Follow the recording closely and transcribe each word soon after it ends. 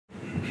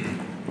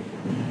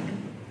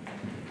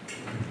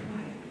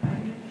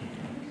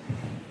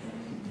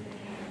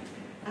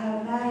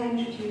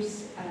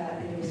introduce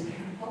Luis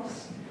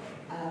Campos.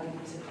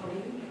 He's a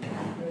colleague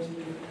at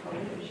Rosemary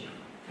College.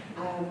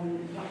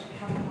 Dr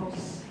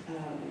Campos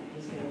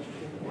is going to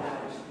talk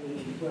about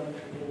the work of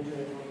the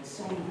Wardrobe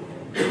Ensemble.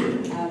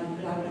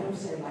 But I would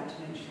also like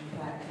to mention the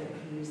fact that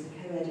he is the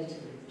co-editor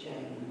with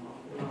Jane of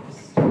the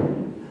last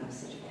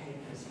set of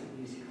papers for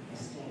Music on the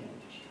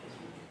Stage.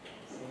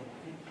 So,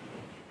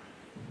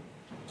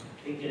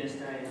 thank you,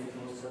 Nesta, and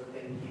also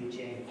thank you,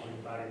 Jane, for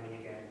inviting me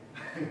again.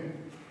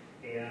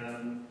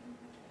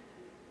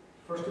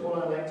 First of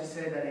all, I'd like to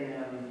say that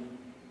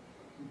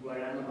what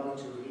I'm about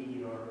to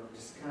read or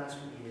discuss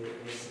with you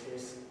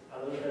is a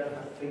little bit of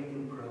a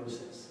thinking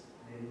process,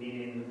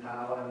 meaning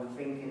how I'm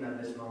thinking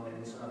at this moment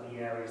in some of the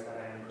areas that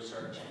I am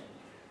researching.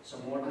 So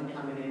more than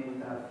coming in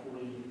with a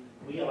fully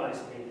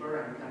realized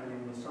paper, I'm coming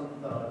in with some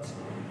thoughts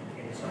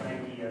and some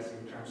ideas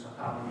in terms of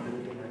how I'm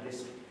looking at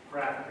this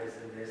practice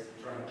and this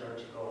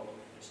dramaturgical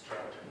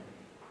structure.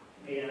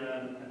 I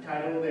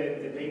titled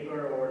the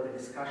paper or the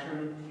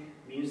discussion,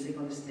 Music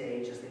on the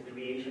Stage as the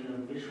Creation of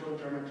Visual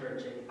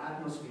Dramaturgic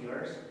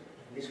Atmospheres.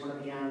 And this is one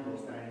of the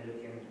angles that I'm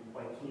looking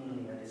quite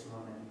keenly at this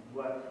moment.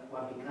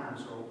 What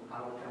becomes, or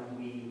how can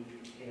we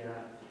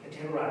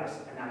categorize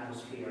an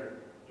atmosphere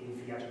in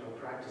theatrical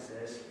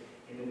practices,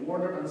 in the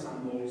wardrobe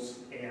ensembles,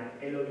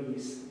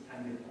 Eloise,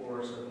 and the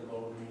course of the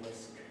Golden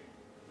Whisk.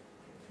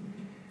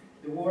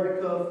 The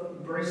work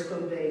of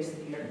Bristol-based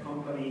theatre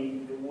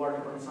company, the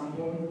Wardrobe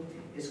Ensemble,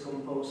 is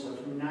composed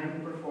of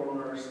 9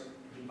 performers,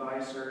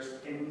 devisers,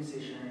 and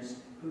musicians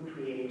who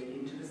create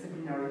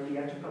interdisciplinary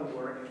theatrical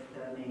work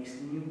that makes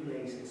new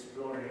plays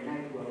explore, and I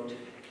quote,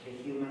 the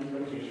human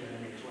condition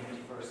in the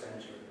 21st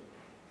century.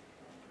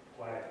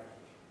 Quite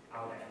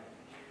out there.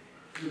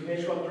 Through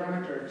visual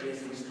dramaturgy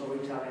and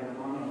storytelling,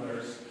 among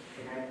others,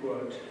 and I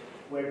quote,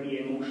 where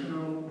the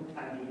emotional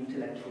and the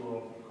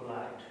intellectual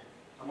collide.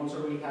 I'm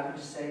also really happy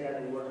to say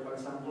that the Wardrobe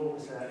Ensemble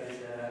is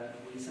a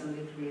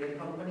recently created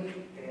company,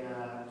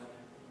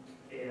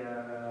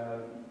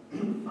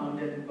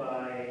 founded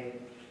by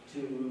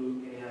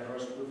 2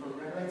 Ross Bluford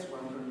graduates,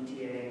 one from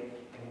ETA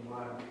and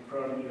one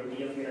from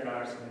European Theatre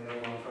Arts, and the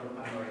other one from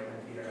American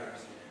Theatre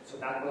Arts. So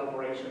that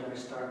collaboration that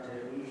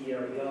started really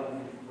early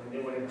on when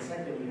they were in the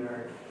second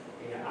year,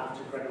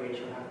 after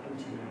graduation, have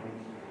continued,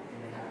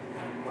 and they have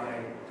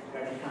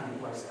become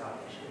quite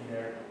established in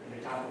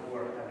the type of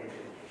work that they do.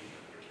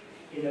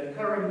 In the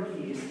current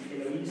piece,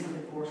 Eloise and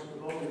the Course of the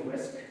Golden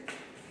Whisk,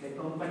 the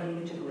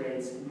company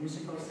integrates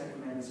musical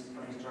segments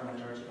from its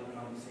dramaturgical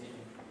composition.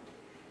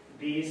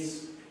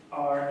 These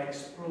are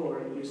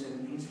explored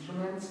using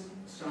instruments,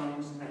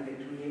 songs, and the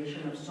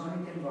creation of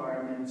sonic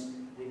environments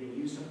with the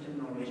use of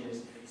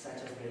technologies such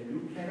as the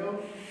loop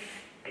pedal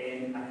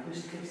and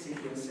acoustic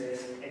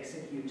sequences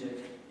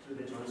executed through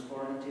the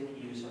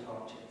transformative use of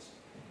objects.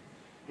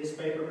 This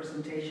paper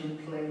presentation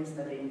claims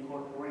that the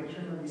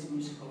incorporation of these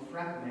musical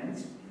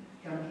fragments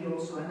can be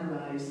also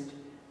analyzed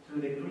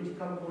through the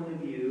critical point of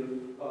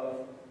view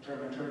of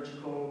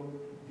dramaturgical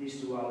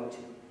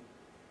visuality.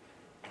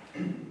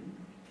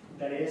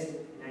 That is,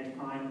 I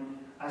define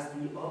as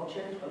the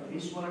object of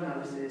visual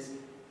analysis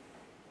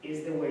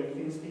is the way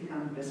things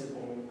become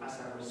visible as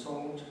a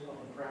result of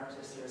the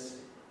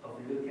practices of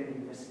looking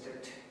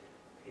invested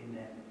in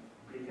them.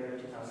 Blicker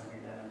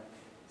 2011.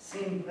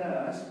 Seeing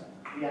thus,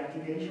 the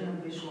activation of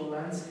visual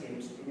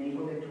landscapes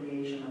enable the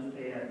creation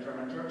of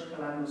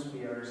dramaturgical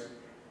atmospheres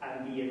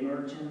and the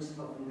emergence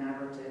of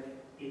narrative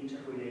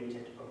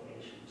interrelated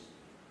occasions.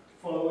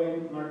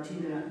 Following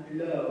Martina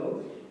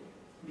Lowe,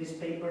 this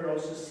paper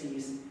also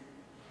sees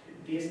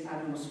these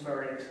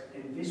atmospheric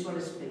and visual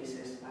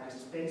spaces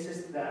as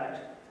spaces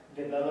that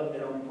develop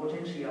their own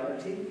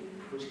potentiality,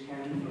 which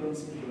can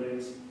influence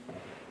feelings.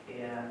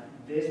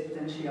 This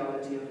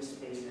potentiality of the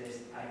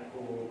spaces I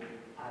call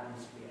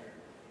atmosphere.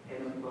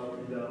 And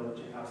Lowe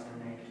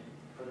 2008.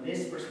 From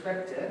this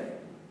perspective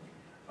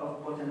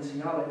of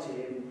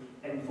potentiality,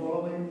 and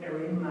following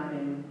Erin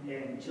Manning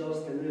and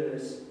Gilles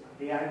Deleuze,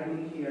 the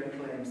argument here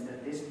claims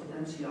that these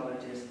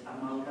potentialities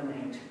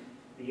amalgamate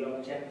the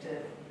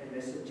objective and the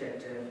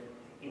subjective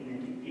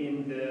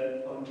in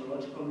the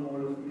ontological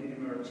mode of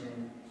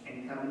emerging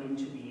and coming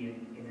into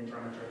being in the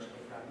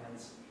dramaturgical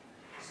fragments.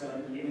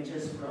 Some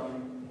images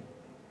from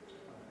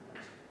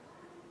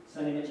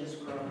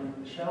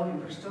Michelle in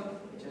Bristol,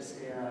 which is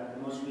the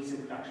most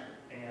recent production.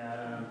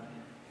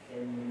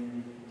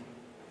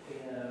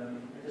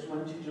 I just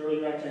want to draw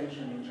your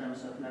attention in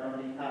terms of not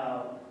only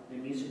how the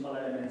musical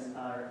elements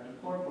are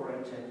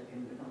incorporated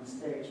on the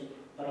stage,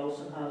 but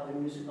also how the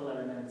musical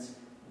elements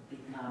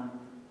become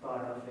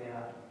part of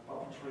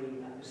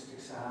puppetry, acoustic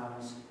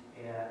sounds,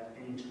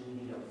 and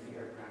intermediate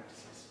theatre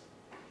practices.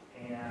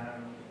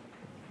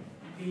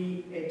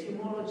 The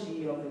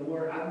etymology of the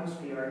word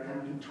atmosphere can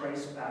be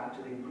traced back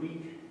to the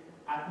Greek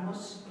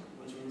atmos,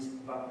 which means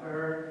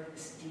vapor,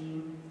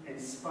 steam, and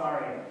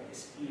sphere,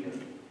 sphere.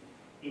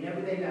 In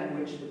everyday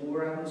language, the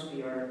word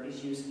atmosphere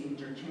is used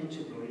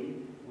interchangeably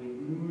with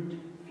mood,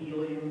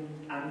 feeling,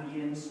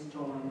 ambience,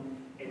 tone,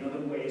 and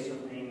other ways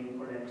of naming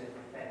collective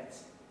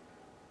effects.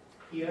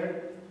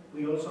 Here,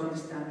 We also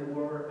understand the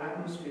word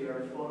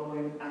atmosphere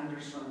following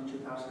Anderson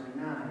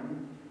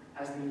 2009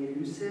 as the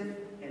elusive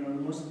and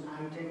almost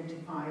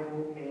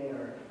identifiable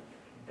air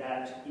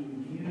that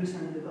imbues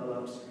and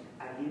develops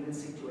a given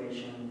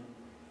situation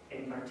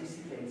and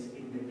participates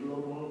in the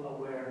global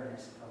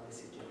awareness of the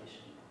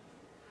situation.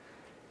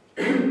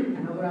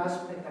 Another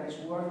aspect that is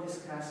worth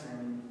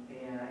discussing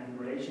in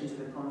relation to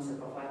the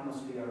concept of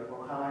atmosphere,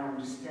 or how I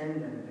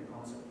understand the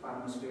concept of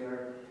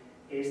atmosphere,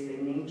 is the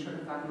nature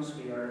of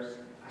atmospheres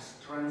as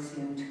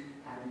transient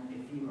and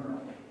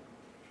ephemeral.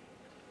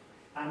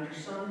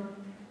 Anderson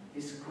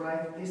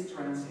described these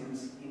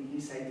transients in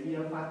his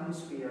idea of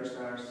atmospheres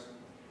as,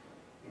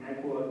 and I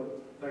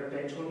quote,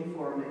 perpetually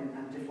forming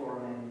and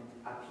deforming,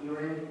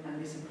 appearing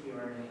and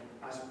disappearing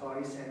as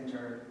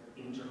body-centered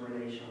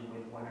interrelation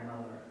with one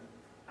another.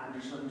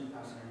 Anderson,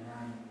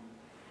 2009.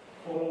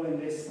 Following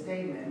this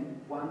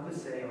statement, one could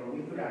say, or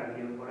we could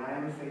argue, what I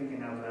am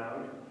thinking out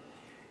loud,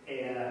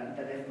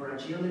 that the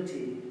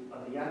fragility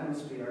of the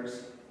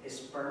atmospheres is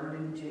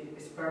permanent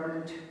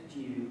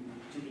due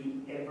to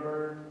the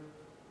ever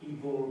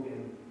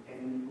evolving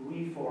and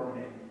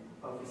reforming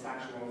of its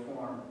actual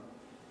form.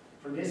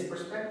 From this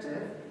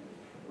perspective,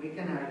 we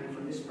can argue,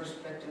 from this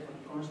perspective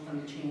of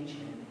constant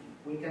changing,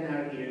 we can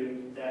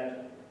argue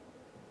that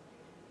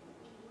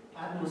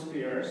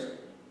atmospheres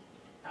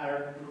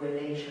are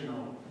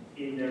relational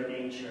in their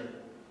nature.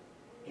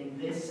 In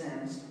this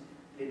sense,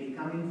 the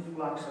becoming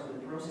flux of the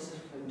process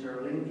of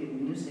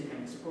interlinking music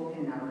and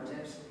spoken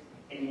narratives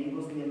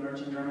enables the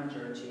emerging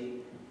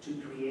dramaturgy to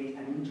create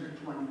an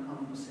intertwined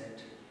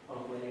composite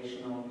of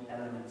relational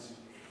elements.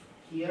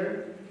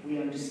 Here, we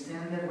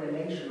understand the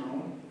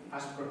relational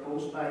as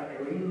proposed by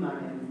Erin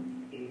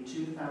Manning in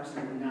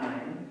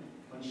 2009,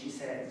 when she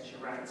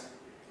writes,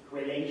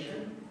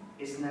 relation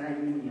is not a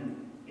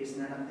union, is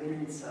not a thing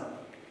in itself.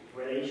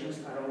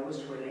 Relations are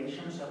always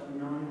relations of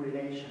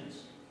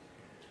non-relations.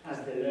 As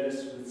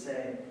Deleuze would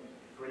say,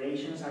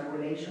 relations are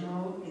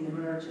relational in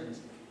emergence,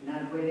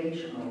 not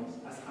relational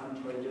as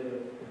entre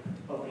deux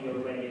of the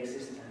already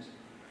existent.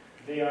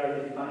 They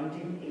are the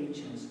binding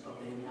agents of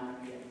the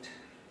not yet.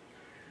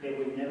 They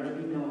will never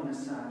be known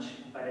as such,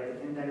 but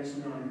everything that is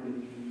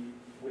known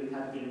will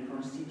have been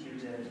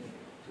constituted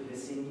to the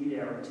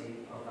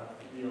singularity of a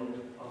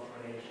field of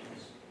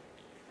relations.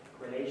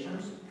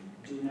 Relations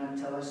do not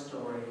tell a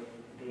story,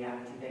 they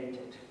activate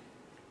it.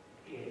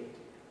 It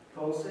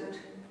calls it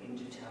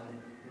into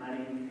telling.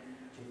 Manning,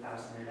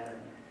 2011.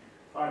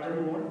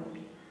 Furthermore,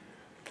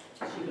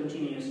 she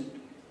continues,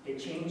 the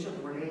change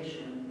of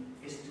relation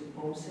is to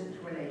posit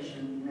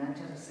relation not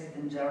as a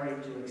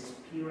secondary to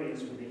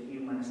experience with the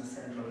human as a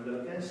central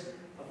locus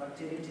of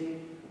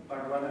activity,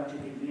 but rather to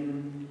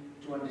begin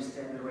to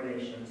understand the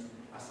relations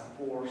as a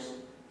force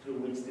through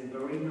which the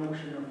very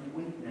notion of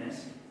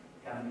witness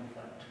can be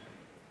felt.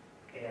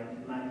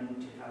 Manning,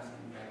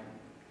 2011.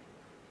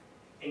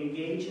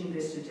 Engage in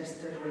the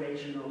suggested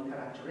relational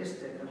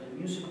characteristic of the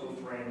musical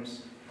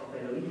frames of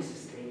Eloise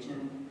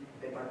staging,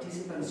 the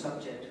participant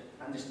subject,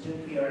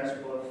 understood here as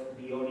both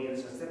the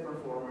audience as the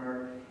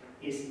performer,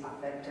 is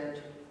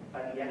affected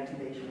by the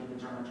activation of the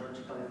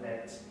dramaturgical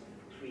effects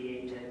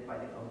created by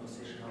the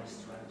compositional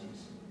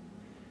strategies,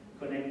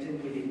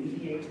 connected with the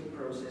mediated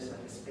process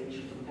of the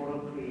spatial-temporal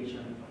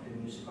creation of the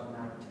musical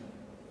narrative,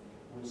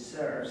 which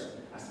serves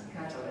as a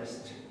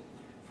catalyst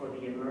for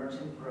the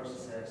emerging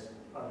processes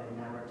of the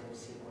narrative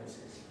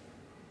sequences.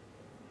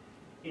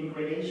 In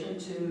relation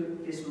to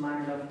this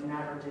manner of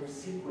narrative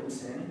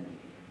sequencing,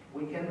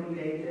 we can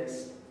relate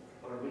this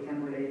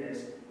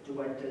to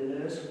what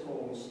Deleuze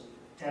calls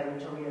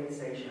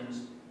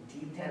territorializations,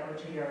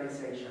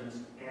 deterritorializations,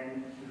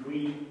 and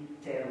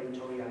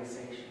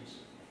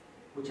re-territorializations,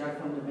 which are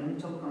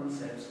fundamental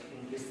concepts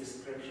in his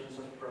descriptions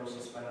of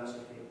process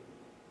philosophy.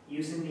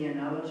 Using the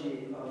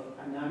analogy of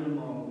an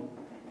animal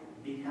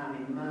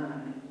becoming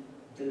man,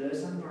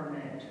 Deleuze and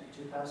Burnett,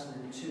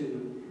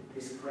 2002,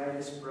 describe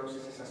this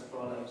process as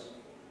follows.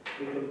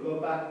 We could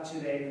go back to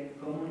the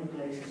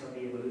commonplaces of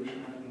the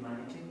evolution of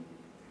humanity,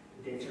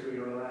 the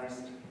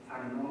deteriorized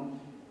animal,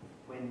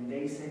 when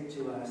they say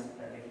to us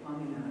that the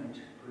hominid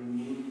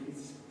removed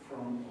its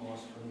front paws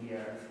from the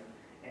earth,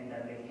 and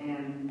that the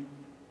hand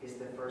is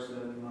the first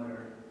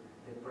locomotor,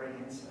 the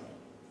prehensile.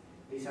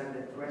 These are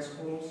the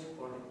thresholds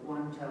or the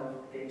quanta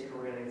of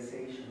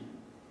deteriorization,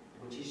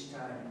 which each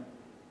time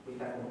with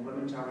a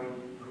complementary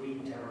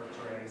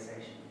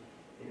re-territorialization.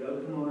 The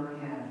locomotor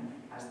hand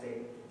as the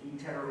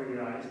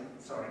deteriorized,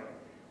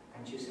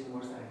 I'm choosing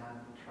words that I have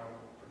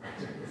trouble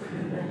pronouncing.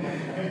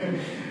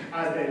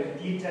 As the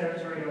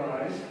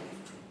deterritorialized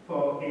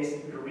paw is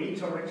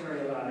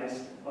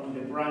re-territorialized on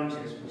the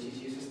branches which it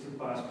uses to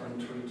pass from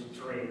tree to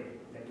tree.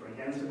 The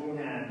prehensible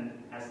hand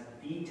as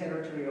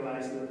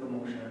deterritorialized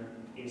locomotion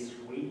is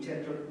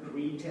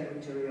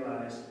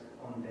re-territorialized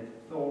on the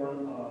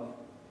thorn of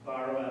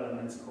barrow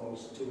elements called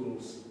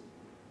stools,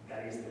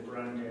 that is the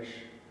brandish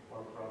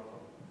or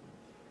crocodile.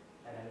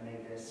 And I'll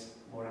make this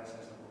more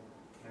accessible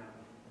now.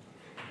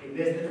 In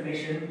this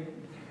definition,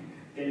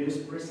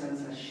 Deleuze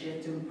presents a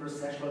shifting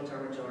processual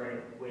territory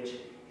which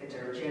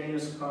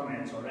heterogeneous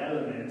comments or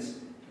elements,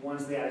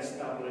 once they are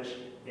established,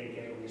 they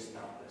get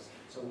re-established.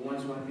 So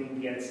once one thing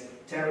gets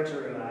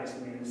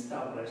territorialized, meaning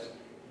established,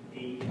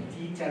 the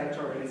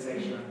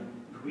deterritorialization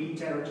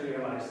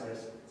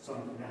re-territorializes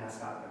something that has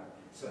happened.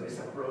 So it's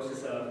a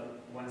process of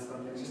once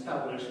something's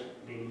established,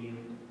 the new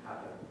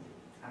happens.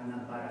 I'm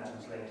not bad at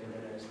translating the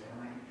list, am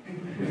I?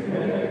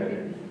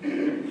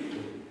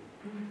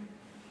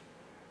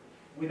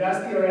 With this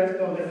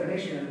theoretical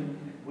definition,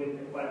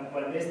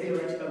 what these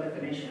theoretical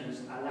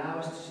definitions allow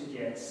us to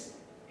suggest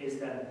is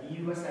that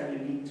viewed as a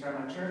unique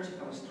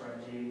dramaturgical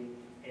strategy,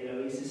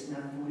 Eloise is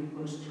not fully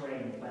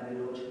constrained by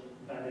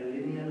the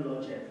linear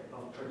logic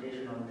of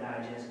traditional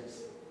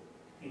diegesis.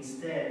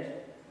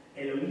 Instead,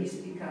 Eloise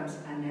becomes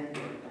a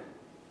network,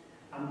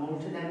 a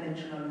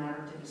multidimensional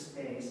narrative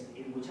space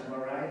in which a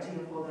variety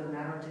of other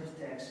narrative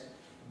texts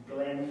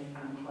blend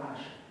and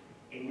clash,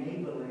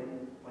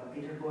 enabling what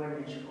Peter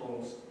Goyeneche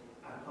calls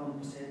a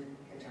composite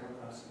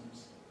heterocosmos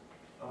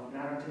of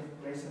narrative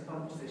place of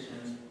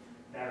compositions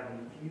that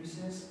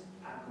refuses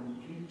a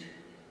complete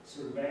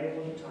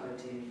surveyable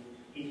totality.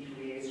 It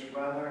creates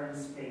rather a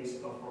space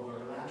of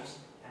overlaps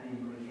and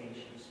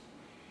implications.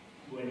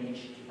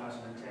 Goyeneche,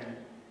 2010.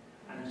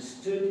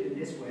 Understood in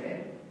this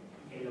way,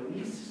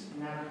 Eloise's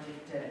narrative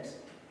text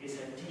is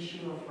a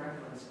tissue of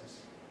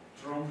references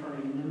drawn from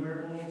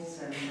innumerable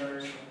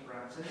centers of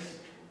praxis.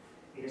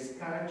 It is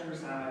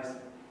characterized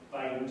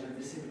by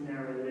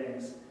interdisciplinary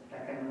links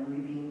that can only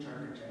be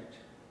interpreted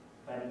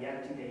by the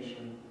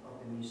activation of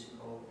the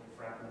musical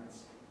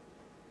fragments.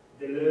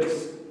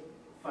 Deleuze's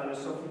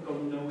philosophical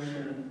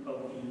notion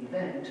of the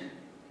event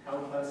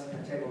helps us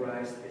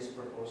categorize these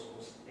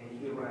proposals, and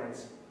he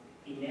writes,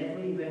 in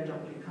every event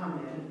of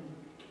becoming,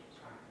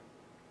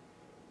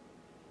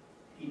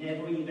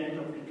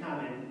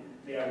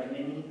 there are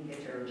many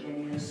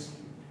heterogeneous,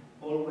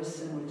 always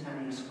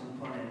simultaneous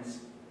components,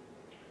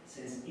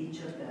 since each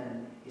of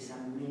them is a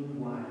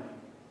meanwhile.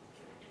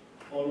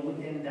 All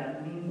within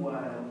that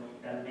meanwhile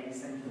that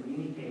makes them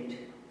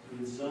communicate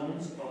through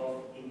zones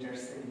of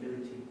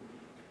interstability,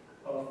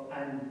 of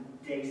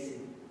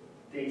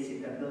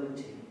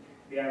undecipability.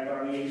 There are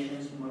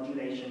variations,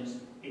 modulations,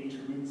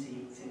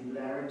 intermittency,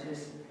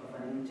 singularities of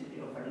an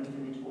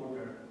infinite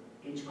order.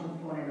 Each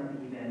component of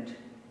the event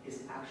is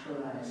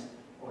actualized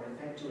or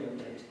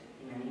effectuated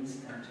in an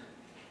instant,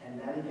 and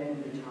that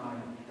event in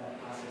time that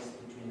passes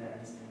between that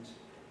instant.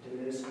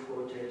 Deleuze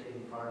quoted in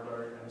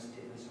Farber and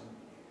Stevenson.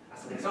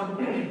 As an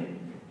example,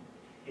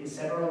 in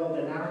several of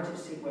the narrative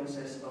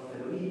sequences of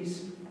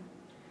Eloise,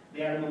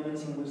 there are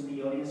moments in which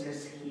the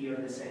audiences hear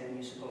the same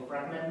musical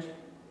fragment,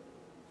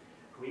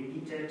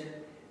 repeated.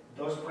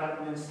 Those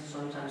fragments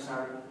sometimes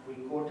are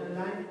recorded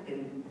live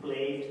and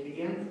played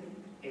again.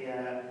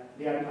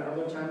 There are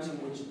other times in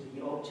which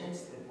the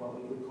objects, what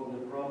we would call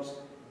the props,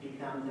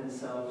 become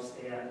themselves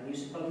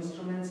musical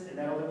instruments, and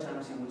there are other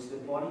times in which the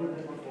body of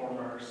the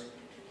performers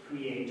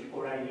create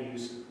or are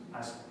used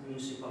as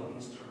musical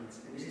instruments.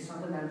 And this is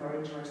something I'm very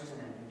interested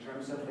in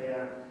terms of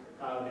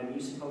how the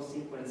musical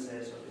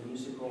sequences or the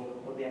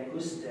musical or the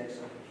acoustics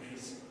of the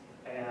piece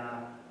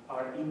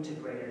are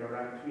integrated or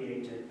are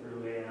created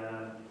through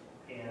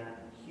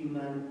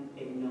human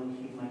and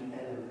non-human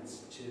elements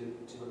to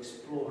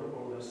explore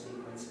all those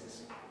sequences.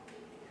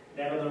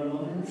 There are other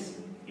moments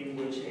in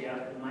which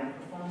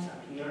microphones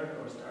appear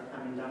or start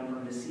coming down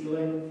from the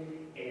ceiling,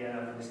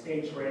 from the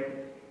stage rig,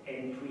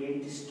 and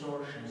create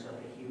distortions of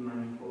the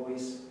human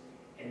voice,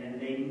 and then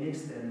they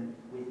mix them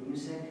with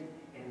music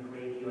and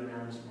radio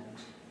announcement.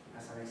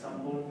 As an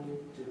example,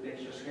 two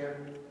pictures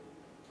here.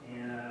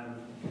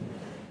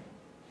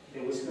 The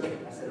whisker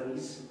as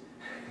Eloise,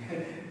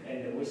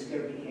 and the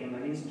whisker became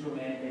an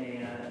instrument,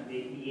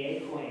 the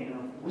echoing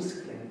of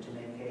whisking to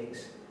make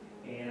cakes,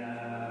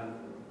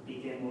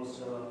 became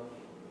also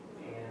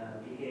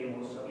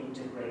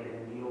integrated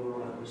in the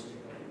overall acoustic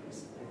of the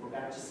piece. I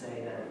forgot to say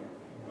that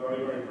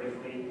very, very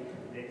briefly,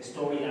 the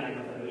storyline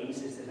of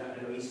Eloise is that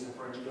Eloise is a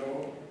French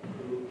girl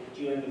who,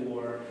 during the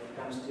war,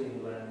 comes to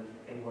England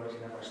and works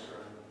in a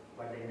restaurant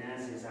where the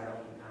Nazis are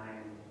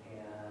occupying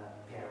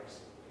Paris.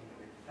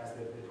 That's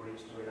the brief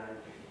storyline.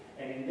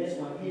 And in this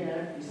one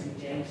here, you see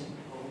James,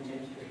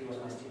 James because he was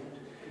my student.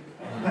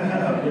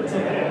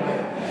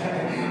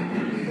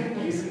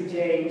 You see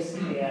James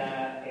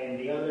and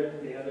the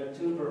other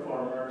two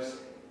performers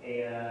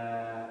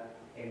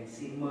and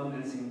see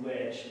moments in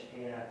which,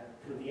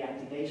 through the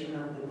activation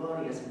of the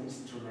body as an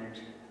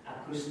instrument,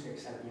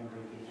 acoustics are being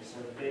repeated. So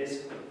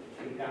this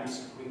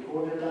becomes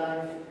recorded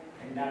live,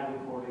 and that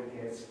recording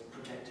gets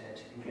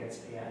protected and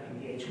gets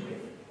engaged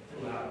with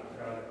throughout the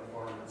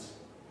performance.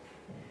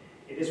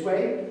 In this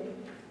way,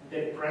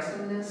 the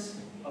presentness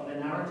of the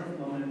narrative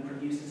moment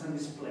produces and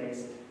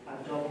displays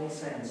a double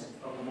sense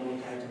of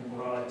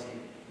multi-temporality.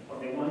 On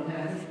the one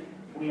hand,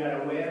 we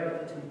are aware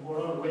of the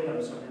temporal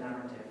rhythms of the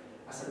narrative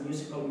as a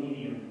musical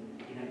medium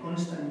in a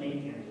constant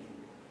making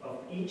of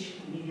each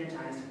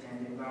mediatized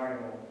attending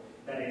variable,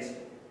 that is,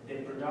 the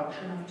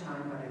production of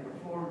time by the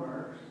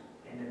performer,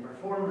 and the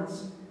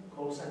performance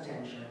calls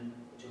attention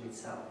to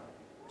itself,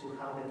 to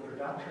how the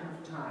production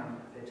of time,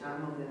 the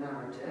time of the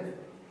narrative,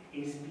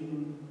 is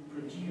being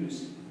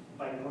produced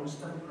by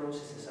constant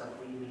processes of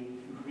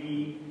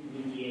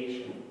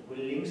remediation. Which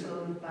links a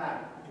little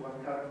back to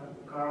what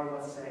Carl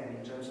was saying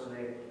in terms of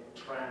the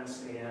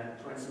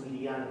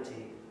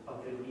transmediality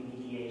of the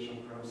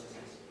remediation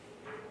processes.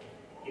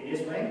 In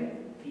this way,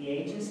 the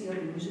agency of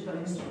the musical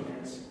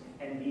instruments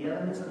and the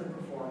elements of the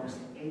performance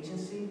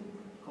agency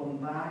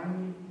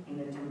combine in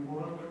a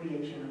temporal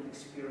creation of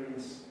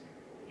experience,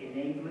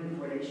 enabling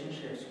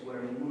relationships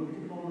where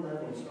multiple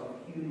levels of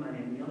human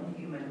and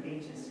non-human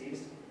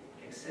agencies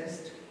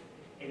exist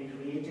and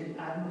creating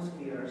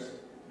atmospheres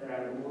that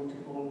are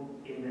multiple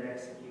in their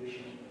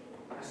execution.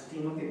 As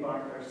Timothy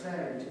Barker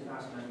said in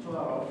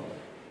 2012,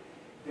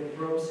 the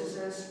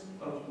processes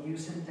of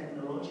using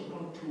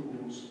technological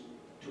tools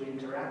to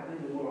interact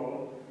with the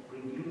world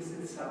reveals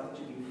itself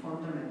to be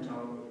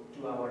fundamental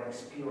to our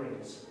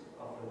experience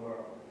of the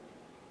world.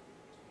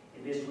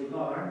 In this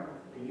regard,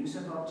 the use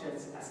of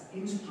objects as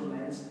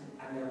instruments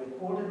and their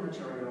recorded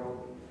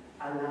material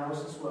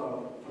allows as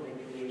well for the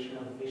creation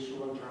of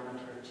visual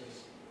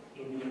dramaturgies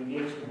in the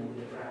engagement with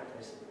the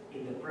practice,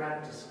 in the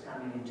practice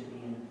coming into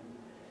being.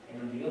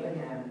 And on the other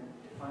hand,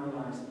 to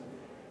finalize,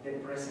 the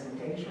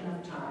presentation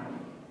of time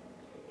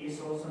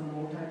is also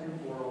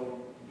multi-temporal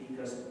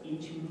because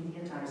each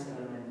mediatized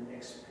element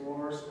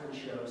explores and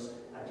shows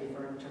a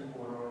different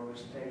temporal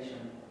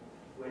station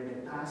where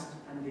the past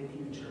and the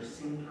future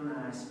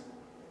synchronize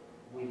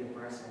with the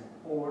present.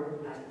 Or,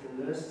 as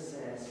Deleuze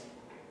says,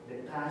 the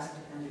past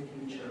and the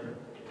future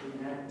do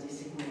not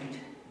designate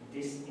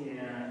this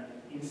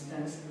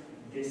instance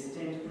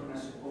distinct from a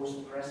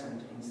supposed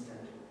present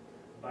instant,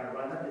 but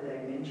rather the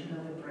dimension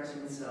of the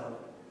present itself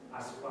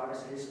as far as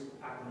it is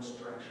a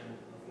construction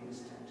of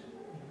instant.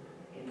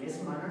 In this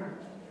manner,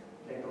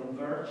 the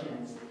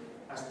convergence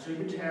as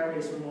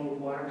tributary small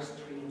water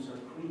streams or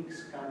creeks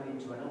come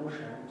into an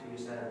ocean, to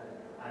use an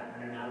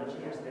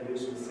analogy, as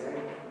Deleuze would say,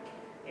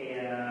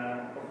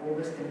 of all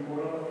these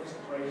temporal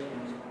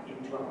orchestrations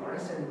into a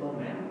present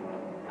moment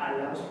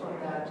allows for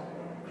that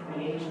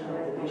creation of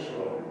the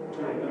visual to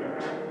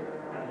emerge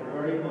at the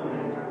very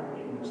moment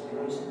in which the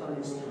musical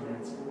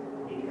instruments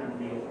become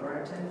the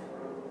operative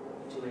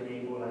to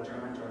enable a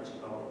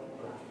dramaturgical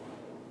platform.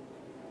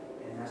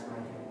 And that's my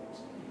focus.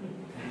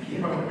 Thank you.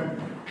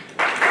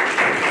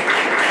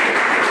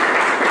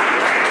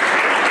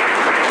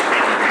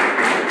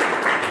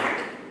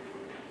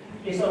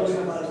 It's always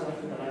about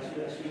something that I should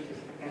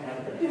can have.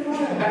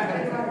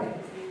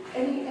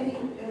 Any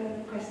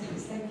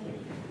questions? Thank you.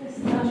 Yes,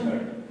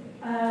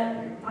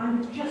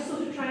 I'm just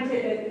sort of trying to,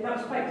 that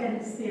was quite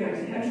dense theory,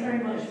 so thanks very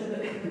much for the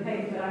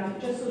paper.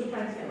 I'm just sort of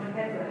trying to get my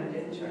head around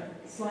it,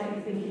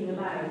 slightly thinking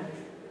aloud.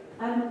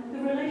 The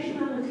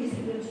relationalities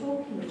that you're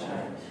talking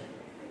about,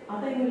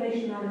 are they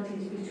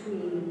relationalities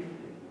between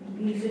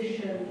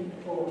musician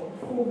or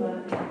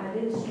performer and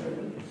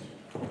instrument,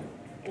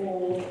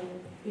 or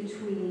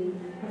between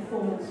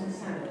performance and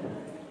sound?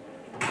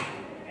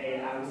 I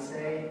would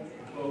say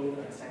both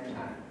at the same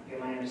time. Okay,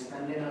 my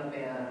understanding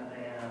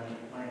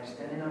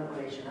of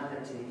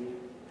relationality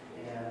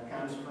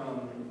comes from,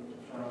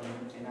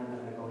 and I'm not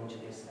going to go into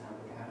this now,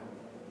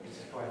 this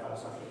is quite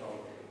philosophical,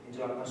 into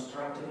a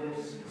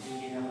constructivist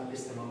reading of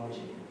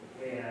epistemology,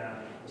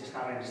 which is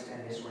how I understand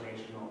this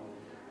relational.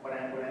 What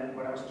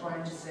I was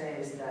trying to say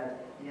is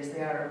that yes,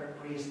 there are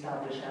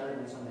pre-established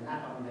elements on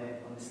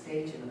the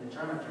stage and on the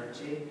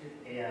dramaturgy.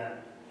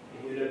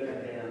 If you look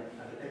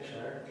at the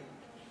picture,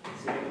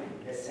 see,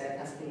 the set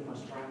has been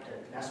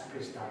constructed. That's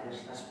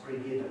pre-established. That's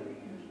pre-given.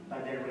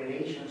 But the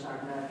relations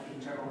are not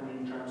only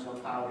in terms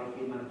of how the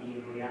human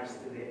being reacts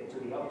to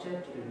the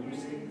object, to the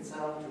music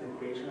itself, to the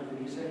creation of the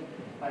music,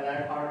 but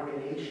there are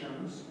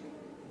relations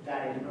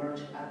that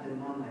emerge at the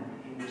moment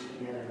in which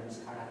the elements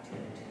are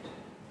activated.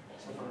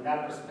 So from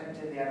that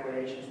perspective, there are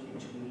relations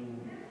between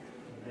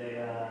the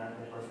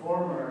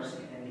performers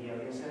and the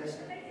audiences,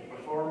 the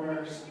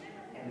performers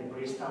and the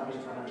pre-established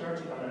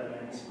dramaturgical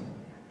elements,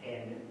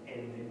 and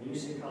the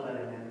musical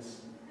elements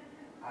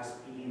as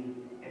being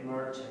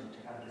emergent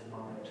at this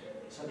moment.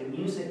 So the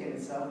music in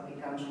itself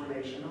becomes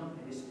relational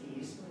in this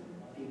piece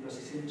because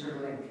it's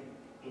interlinked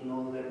in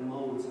all the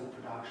modes of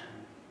production.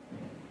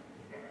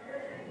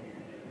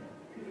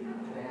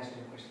 Can I ask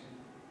you a question?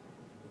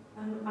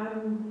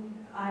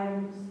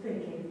 I'm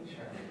thinking.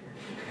 Sure.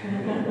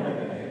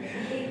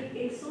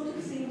 It sort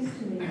of seems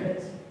to me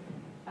that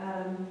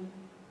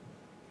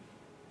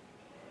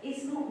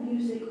is not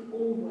music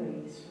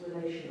always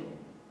relational?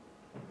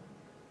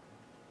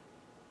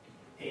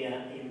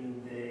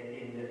 In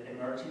the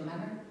emerging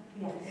manner?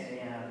 Yes.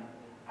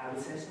 I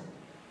would say so.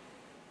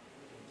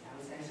 I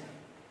would say so.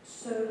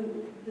 So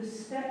the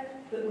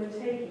step that we're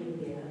taking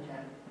here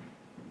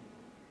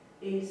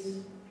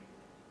is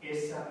a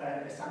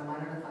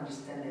manner of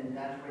understanding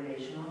that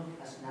relational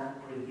as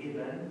not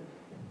pre-given,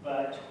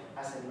 but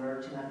as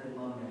emerging at the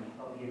moment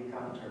of the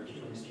encounter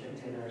between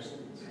spectators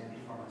and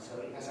performance.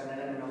 So it has an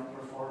element of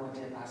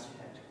performative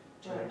aspect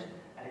to it.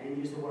 I didn't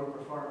use the word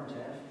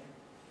performative,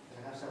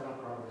 because I have several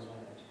problems with it.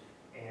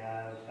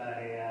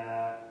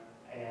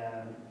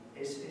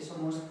 It's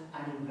almost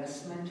an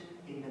investment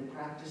in the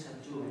practice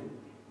of doing,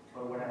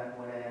 or what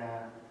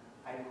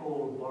I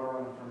call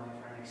borrowing from my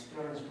friend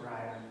experience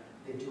writer,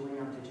 the doing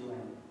of the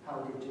doing.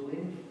 How the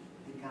doing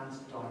becomes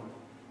done.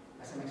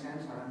 Does that make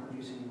sense, or I'm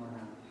confusing you more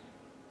now?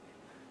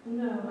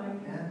 No, I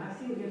Yeah?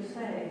 see what you're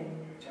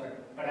saying. Sure.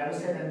 But I would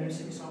say that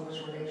music is always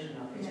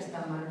relational. It's just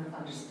a matter of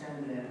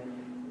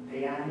understanding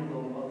the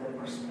angle of the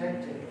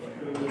perspective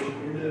through which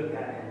we look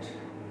at it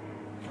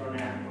from a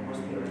more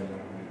spiritual.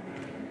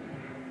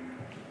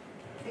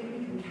 I think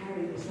we can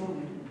carry this on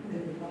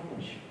with the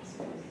bunch, I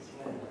suppose, as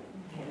well.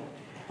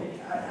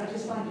 I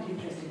just find it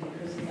interesting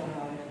because of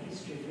our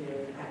history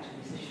here of active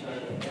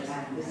musicianship,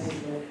 and this is